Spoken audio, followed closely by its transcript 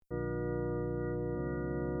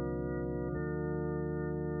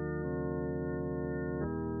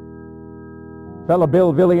Fellow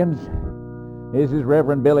Bill Villians, this is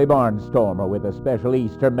Reverend Billy Barnstormer with a special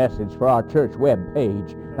Easter message for our church web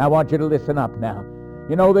page. I want you to listen up now.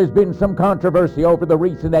 You know, there's been some controversy over the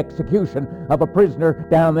recent execution of a prisoner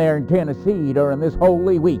down there in Tennessee during this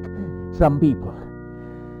Holy Week. Some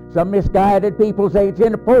misguided people say it's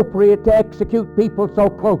inappropriate to execute people so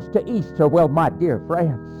close to Easter. Well, my dear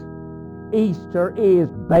friends, Easter is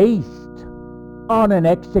based on an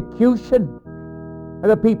execution.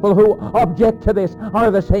 The people who object to this are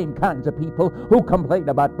the same kinds of people who complain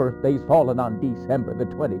about birthdays falling on December the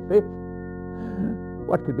 25th.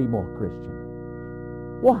 What could be more Christian?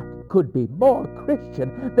 What could be more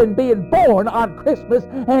Christian than being born on Christmas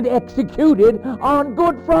and executed on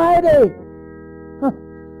Good Friday?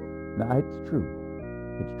 Now, it's true.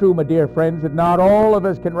 It's true, my dear friends, that not all of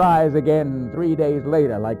us can rise again 3 days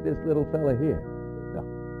later like this little fella here. No.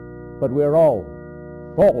 But we're all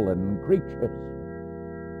fallen creatures.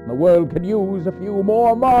 The world could use a few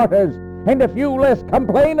more martyrs and a few less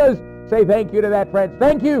complainers. Say thank you to that, friends.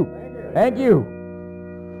 Thank you. Thank you.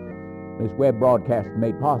 This web broadcast is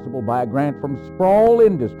made possible by a grant from Sproul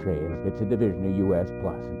Industries. It's a division of U.S.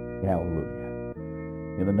 Plus. Hallelujah.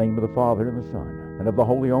 In the name of the Father and the Son and of the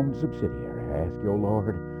wholly owned subsidiary, I ask you,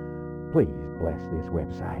 Lord, please bless this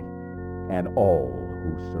website and all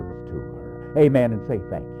who serve to her. Amen, and say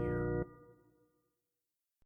thank you.